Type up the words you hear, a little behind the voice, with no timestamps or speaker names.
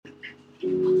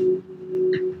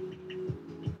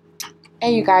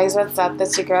Hey you guys, what's up? This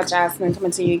is your girl Jasmin coming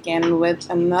to you again with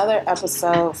another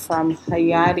episode from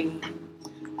Hayati.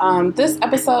 This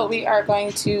episode we are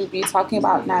going to be talking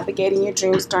about navigating your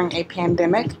dreams during a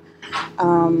pandemic.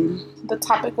 The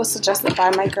topic was suggested by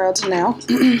my girl Janelle,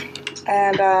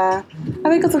 and I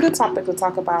think it's a good topic to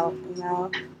talk about.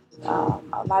 A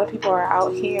lot of people are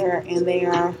out here and they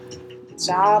are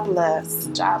jobless,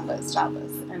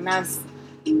 and that's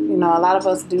a lot of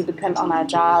us do depend on our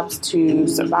jobs to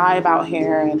survive out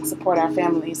here and support our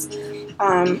families.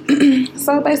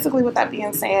 So basically, with that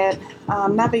being said,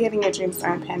 navigating your dreams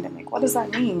during a pandemic, what does that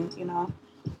mean?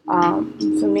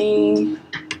 For me,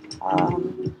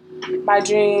 my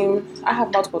dream, I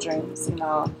have multiple dreams.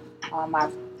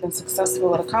 I've been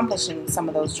successful at accomplishing some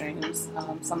of those dreams.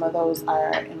 Some of those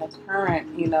are in the current,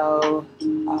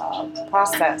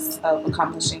 process of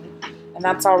accomplishing, and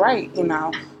that's all right.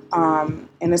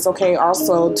 And it's okay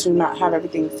also to not have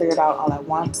everything figured out all at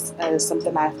once. That is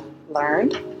something I've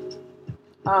learned.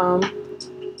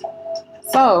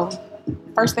 So,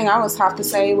 first thing I would have to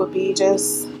say would be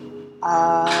just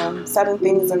setting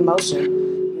things in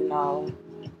motion.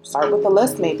 Start with a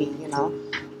list maybe,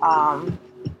 I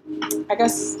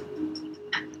guess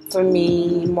for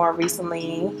me, more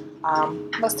recently,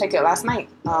 let's take it last night.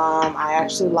 I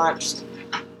actually launched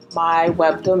my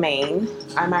web domain.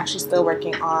 I'm actually still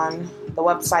working on the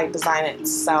website design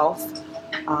itself.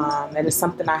 It is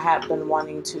something I have been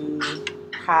wanting to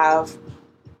have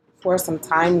for some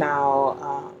time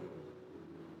now.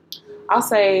 I'll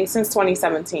say since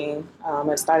 2017.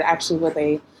 It started actually with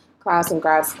a class in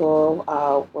grad school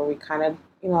where we kind of,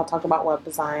 talked about web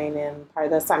design, and part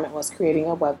of the assignment was creating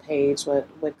a web page with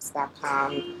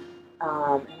Wix.com.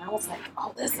 And I was like,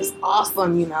 oh, this is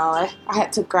awesome. I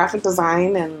had took graphic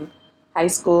design in high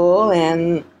school,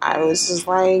 and I was just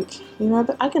like,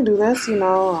 I can do this, it's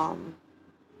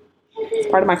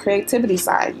part of my creativity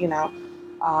side,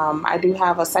 I do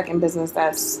have a second business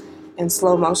that's in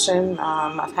slow motion.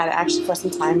 I've had it actually for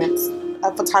some time. It's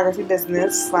a photography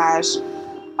business slash,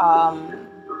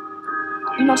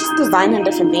 just designing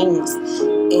different things.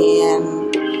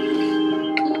 And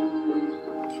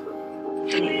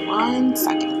give me 1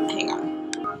 second. Hang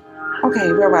on.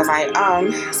 Okay, where was I?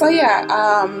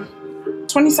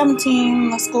 2017,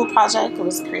 the school project, it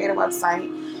was create a website,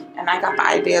 and I got the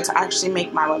idea to actually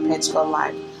make my webpage go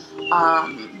live.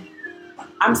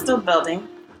 I'm still building.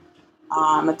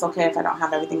 It's okay if I don't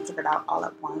have everything figured out all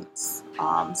at once.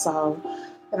 So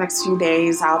the next few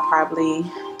days, I'll probably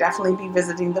definitely be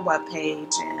visiting the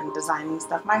webpage and designing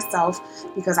stuff myself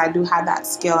because I do have that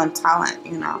skill and talent,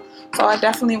 So I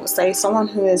definitely would say someone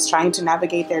who is trying to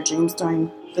navigate their dreams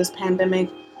during this pandemic,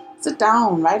 sit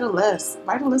down, write a list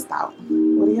out.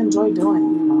 What do you enjoy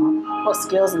doing? What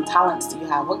skills and talents do you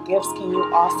have? What gifts can you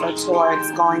offer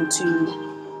towards going to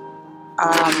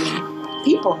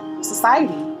people,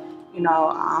 society?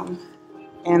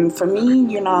 And for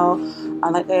me,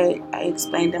 like I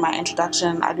explained in my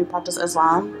introduction, I do practice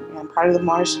Islam, and part of the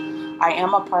Moorish. I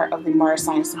am a part of the Moorish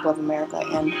Science Temple of America,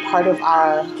 and part of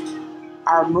our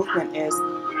movement is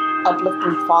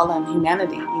uplifting fallen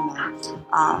humanity.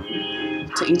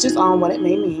 To each his own, what it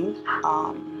may mean.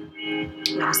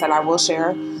 Like I said, I will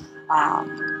share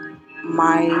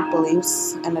my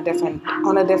beliefs on a different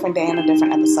day in a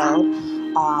different episode.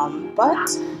 But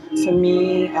for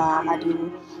me, I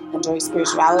do enjoy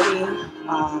spirituality.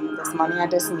 This morning I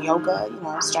did some yoga,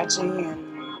 stretching and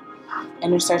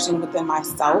inner searching within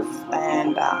myself.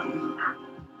 And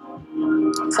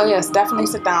so yes, definitely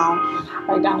sit down,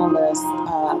 write down a list,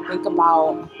 think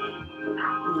about,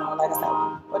 like I said,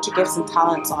 what your gifts and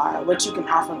talents are, what you can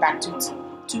offer back to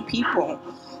people.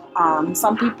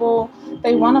 Some people,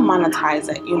 they want to monetize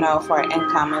it, for an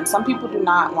income, and some people do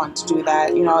not want to do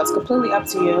that. It's completely up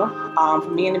to you. For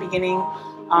me in the beginning,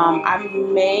 I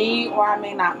may or I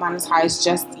may not monetize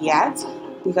just yet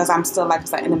because I'm still, like I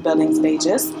said, in the building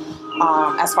stages.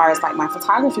 As far as like my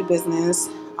photography business,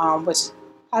 which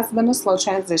has been a slow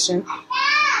transition,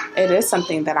 it is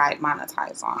something that I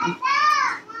monetize on.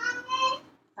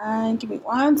 And give me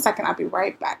 1 second, I'll be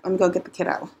right back. Let me go get the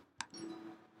kiddo.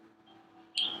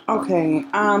 Okay,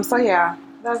 so yeah,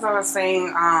 that's what I was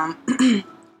saying.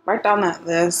 Write down that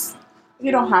list. If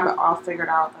you don't have it all figured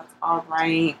out, that's all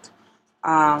right.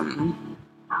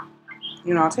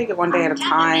 Take it one day at a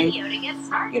time.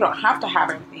 You don't have to have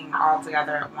everything all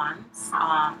together at once.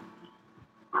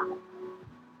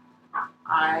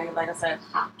 Like I said,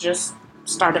 just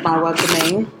started my web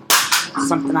domain.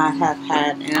 Something I have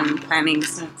had in planning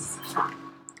since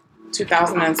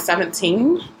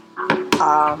 2017.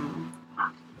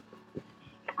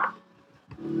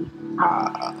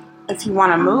 If you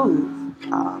want to move,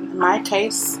 In my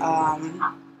case,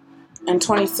 in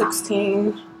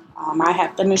 2016, I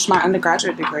had finished my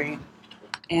undergraduate degree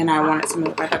and I wanted to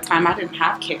move. At the time, I didn't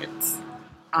have kids.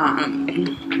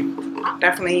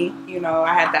 Definitely,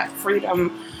 I had that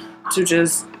freedom to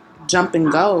just jump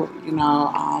and go.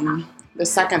 The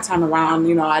second time around,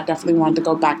 I definitely wanted to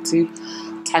go back to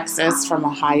Texas from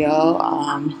Ohio.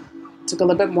 Took a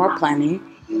little bit more planning.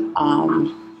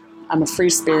 I'm a free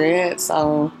spirit,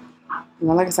 so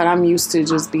like I said, I'm used to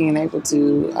just being able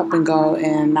to up and go.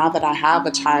 And now that I have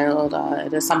a child,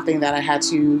 it is something that I had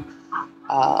to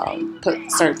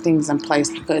put certain things in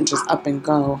place. I couldn't just up and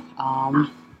go.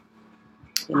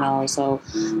 So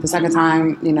the second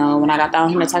time, when I got down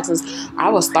here to Texas, I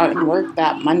was starting work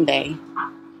that Monday.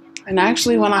 And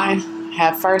actually, when I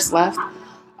had first left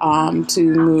to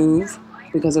move,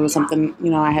 because it was something,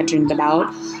 I had dreamed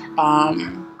about,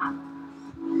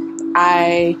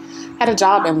 I had a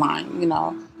job in line.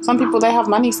 Some people, they have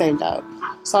money saved up.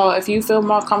 So if you feel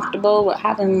more comfortable with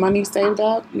having money saved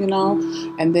up,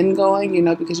 and then going,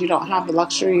 because you don't have the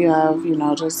luxury of,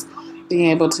 just being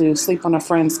able to sleep on a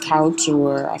friend's couch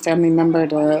or a family member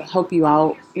to help you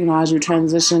out, as you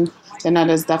transition, then that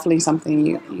is definitely something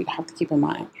you'd have to keep in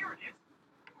mind.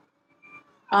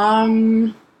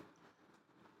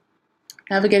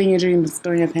 Navigating your dreams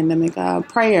during a pandemic.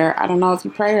 Prayer. I don't know if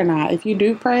you pray or not. If you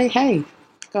do pray, hey,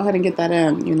 go ahead and get that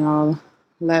in.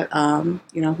 Let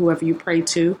whoever you pray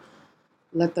to,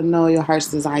 let them know your heart's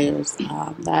desires.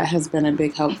 That has been a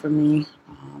big help for me.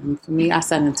 I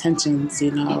set intentions.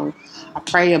 I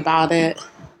pray about it.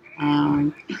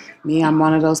 I'm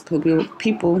one of those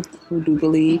people who do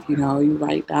believe. You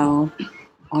write down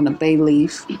on a bay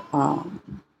leaf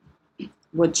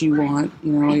what you want.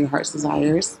 Your heart's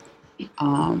desires.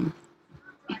 And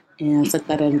set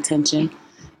that intention,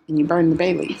 and you burn the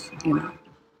bay leaf.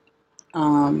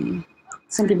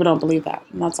 Some people don't believe that,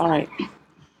 and that's all right.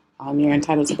 You're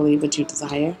entitled to believe what you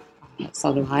desire.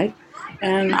 So do I,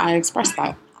 and I express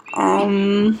that.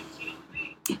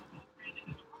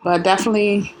 But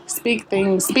definitely speak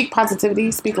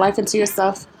positivity, speak life into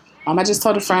yourself. I just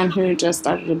told a friend who just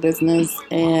started a business,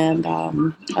 and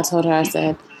I told her, I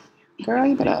said, girl,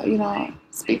 you better,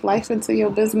 speak life into your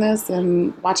business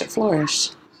and watch it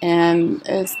flourish. And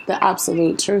it's the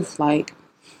absolute truth. Like,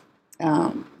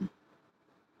 if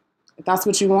that's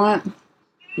what you want,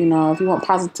 if you want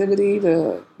positivity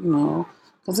to,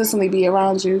 consistently be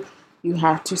around you, you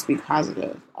have to speak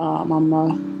positive. I'm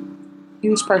a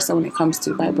huge person when it comes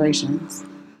to vibrations.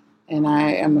 And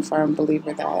I am a firm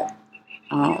believer that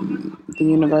the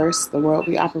universe, the world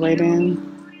we operate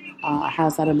in,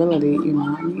 has that ability.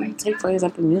 Take for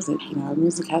example music.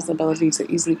 Music has the ability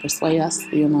to easily persuade us,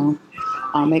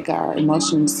 make our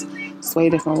emotions sway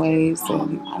different ways.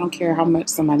 And I don't care how much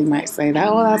somebody might say that,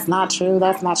 oh, that's not true.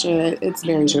 It's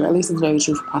very true. At least it's very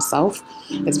true for myself.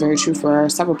 It's very true for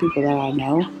several people that I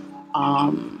know.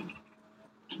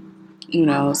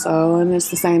 So, and it's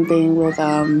the same thing with,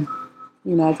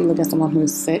 if you look at someone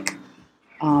who's sick,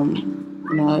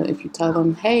 if you tell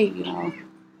them, hey,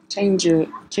 change your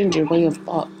way of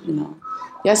thought,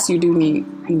 yes, you do need,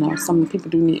 some people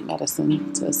do need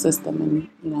medicine to assist them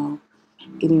in,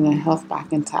 getting their health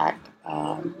back intact.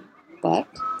 But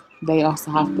they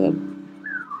also have to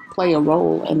play a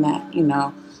role in that,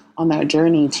 on their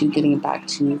journey to getting back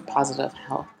to positive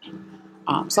health.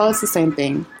 So it's the same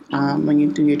thing when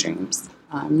you do your dreams.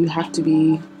 You have to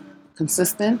be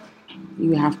consistent.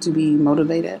 You have to be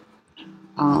motivated.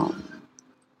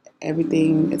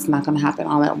 Everything, it's not going to happen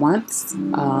all at once.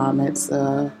 It's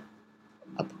a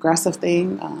progressive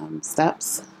thing,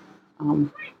 steps.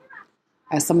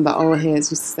 As some of the old heads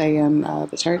used to say in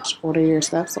the church, order your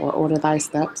steps or order thy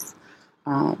steps.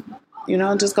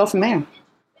 Just go from there.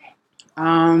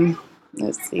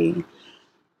 Let's see.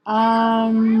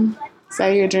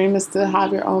 Say your dream is to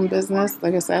have your own business.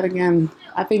 Like I said, again,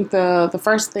 I think the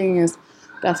first thing is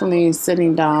definitely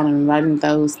sitting down and writing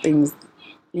those things,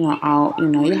 out.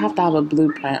 You have to have a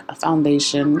blueprint, a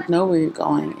foundation, know where you're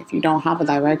going. If you don't have a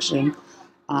direction,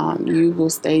 you will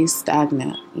stay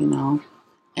stagnant,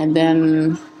 And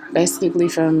then basically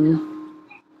from,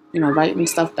 writing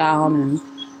stuff down and,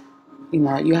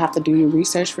 you have to do your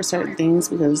research for certain things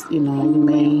because, you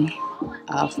may,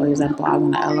 for example, I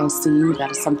want an LLC.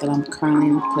 That is something I'm currently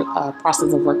in the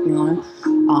process of working on.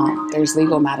 There's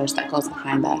legal matters that goes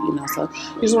behind that, So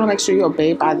you just want to make sure you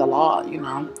obey by the law,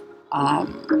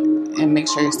 and make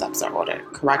sure your steps are ordered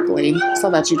correctly so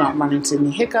that you don't run into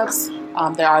any hiccups.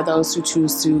 There are those who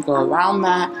choose to go around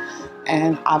that.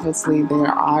 And obviously there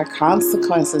are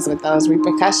consequences with those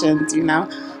repercussions,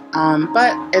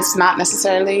 but it's not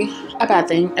necessarily a bad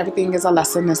thing. Everything is a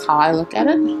lesson is how I look at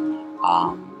it.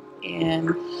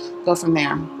 and go from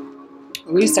there.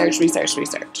 Research.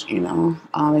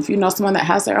 If you know someone that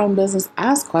has their own business,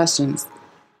 ask questions.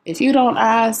 If you don't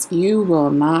ask, you will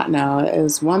not know.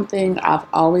 It's one thing I've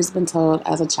always been told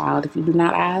as a child. If you do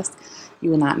not ask,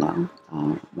 you will not know.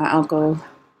 My uncle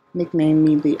nicknamed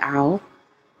me the owl,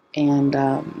 and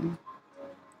it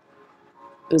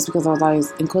was because I was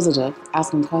always inquisitive,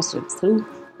 asking questions. Who,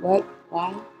 what,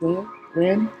 why, where,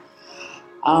 when.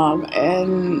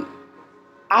 And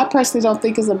I personally don't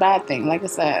think it's a bad thing. Like I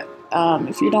said,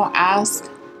 if you don't ask,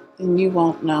 then you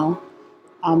won't know.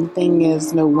 The thing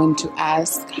is, know when to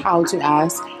ask, how to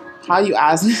ask, how you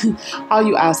ask. How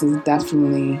you ask is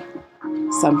definitely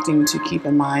something to keep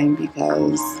in mind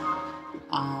because,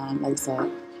 like I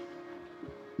said,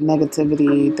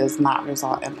 negativity does not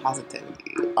result in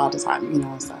positivity all the time,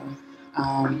 So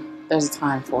there's a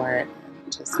time for it,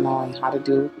 and just knowing how to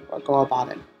do or go about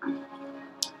it.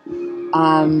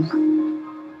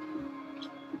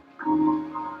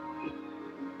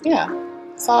 Yeah.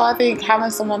 So I think having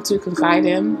someone to confide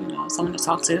in, someone to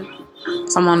talk to,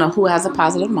 someone who has a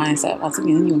positive mindset. Once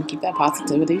again, you want to keep that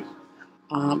positivity.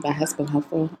 That has been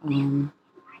helpful.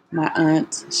 My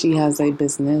aunt, she has a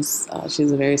business.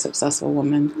 She's a very successful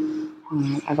woman.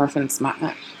 I reference my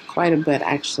aunt quite a bit,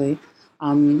 actually,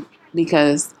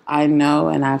 because I know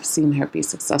and I've seen her be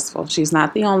successful. She's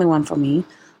not the only one for me.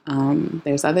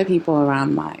 There's other people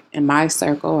around in my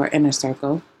circle or inner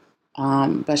circle.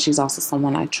 But she's also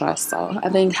someone I trust. So I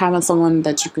think having someone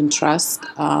that you can trust,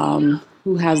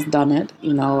 who has done it,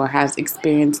 or has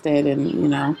experienced it,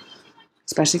 and,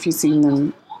 especially if you've seen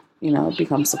them,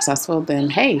 become successful, then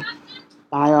hey,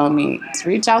 by all means,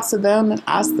 reach out to them and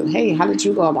ask them, hey, how did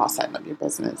you go about setting up your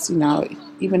business?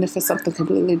 Even if it's something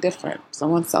completely different.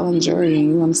 Someone's selling jewelry and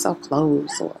you want to sell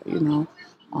clothes or,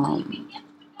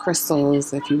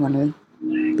 crystals if you want to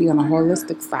be on a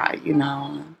holistic side,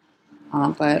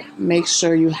 but make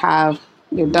sure you have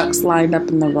your ducks lined up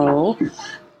in the row.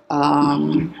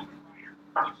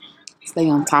 Stay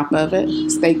on top of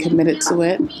it. Stay committed to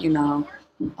it.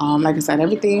 Like I said,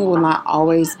 everything will not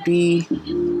always be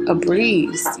a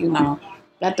breeze.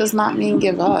 That does not mean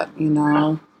give up.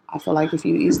 I feel like if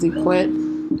you easily quit,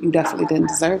 you definitely didn't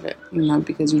deserve it.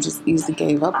 Because you just easily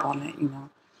gave up on it.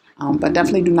 But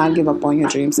definitely do not give up on your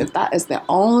dreams. If that is the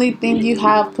only thing you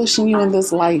have pushing you in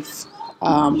this life,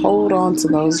 hold on to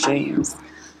those dreams.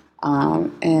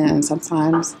 And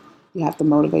sometimes you have to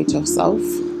motivate yourself.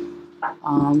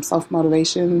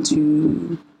 Self-motivation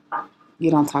to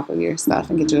get on top of your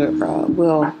stuff and get your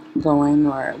wheel going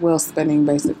or wheel spinning,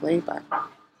 basically. But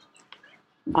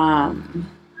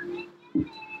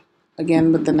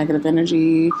again, with the negative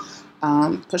energy,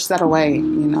 push that away,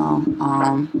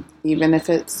 even if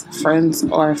it's friends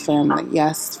or family.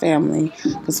 Yes, family,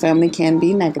 because family can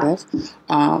be negative.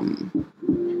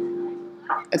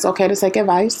 It's okay to take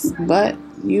advice, but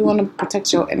you want to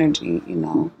protect your energy,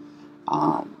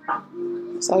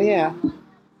 So yeah,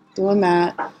 doing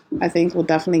that, I think, will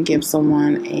definitely give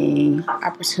someone a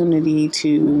opportunity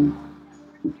to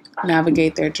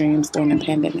navigate their dreams during the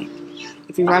pandemic.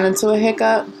 If you run into a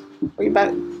hiccup,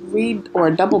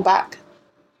 redouble back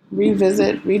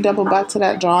to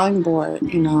that drawing board,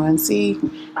 and see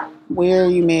where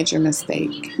you made your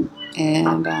mistake.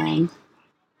 And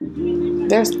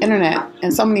there's internet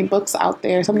and so many books out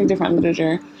there, so many different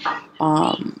literature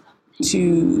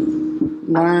to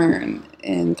learn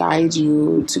and guide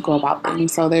you to go about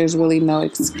things. So there's really no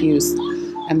excuse,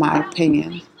 in my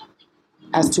opinion,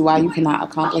 as to why you cannot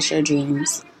accomplish your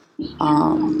dreams.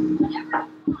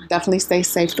 Definitely stay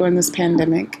safe during this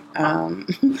pandemic, and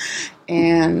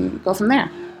go from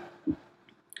there.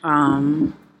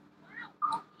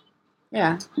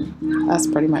 Yeah, that's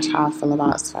pretty much how I feel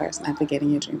about as far as navigating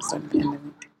your dreams during the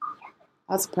pandemic.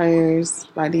 Lots of prayers,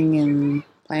 writing and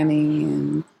planning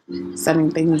and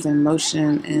setting things in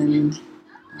motion, and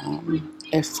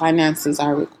if finances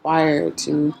are required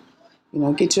to,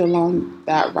 get you along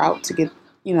that route to get,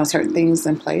 certain things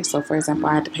in place. So, for example,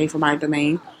 I had to pay for my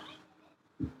domain.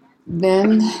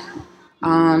 Then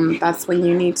that's when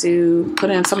you need to put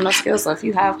in some of those skills. So if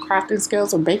you have crafting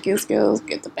skills or baking skills,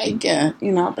 get to baking.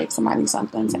 Bake somebody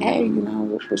something. Say, hey,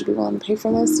 would you be willing to pay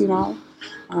for this?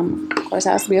 Of course, it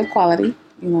has to be of quality.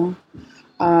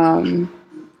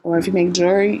 Or if you make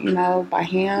jewelry, by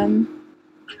hand,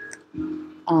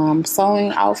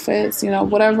 sewing outfits,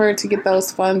 whatever to get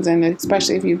those funds in,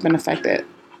 especially if you've been affected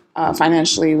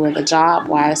financially with a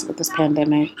job-wise with this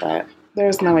pandemic. But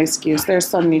there's no excuse. There's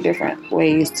so many different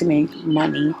ways to make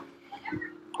money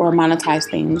or monetize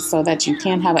things so that you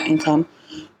can have an income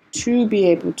to be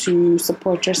able to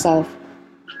support yourself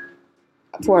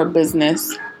for a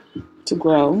business to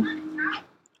grow.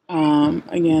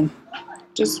 Again,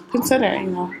 just consider,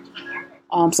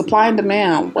 supply and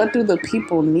demand. What do the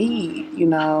people need,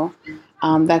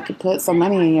 that could put some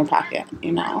money in your pocket,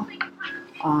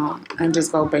 and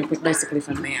just go basically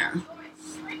from there.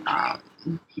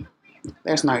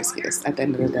 There's no excuse at the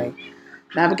end of the day.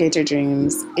 Navigate your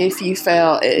dreams. If you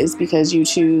fail, it is because you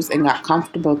choose and got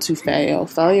comfortable to fail.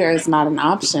 Failure is not an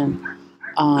option.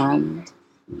 Um,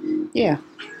 yeah.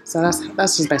 So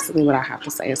that's just basically what I have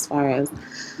to say as far as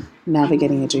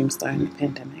navigating your dreams during the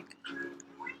pandemic.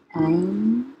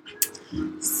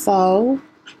 So,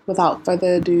 without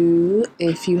further ado,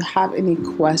 if you have any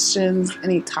questions,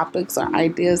 any topics or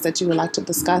ideas that you would like to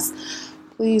discuss,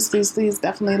 please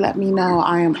definitely let me know.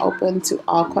 I am open to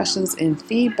all questions and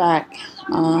feedback.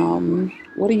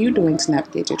 What are you doing to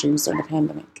navigate your dreams during the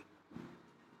pandemic?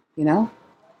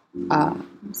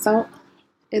 So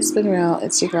it's been real.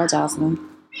 It's your girl Jasmin,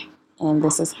 and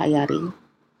this is Hayati,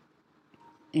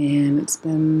 and it's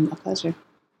been a pleasure.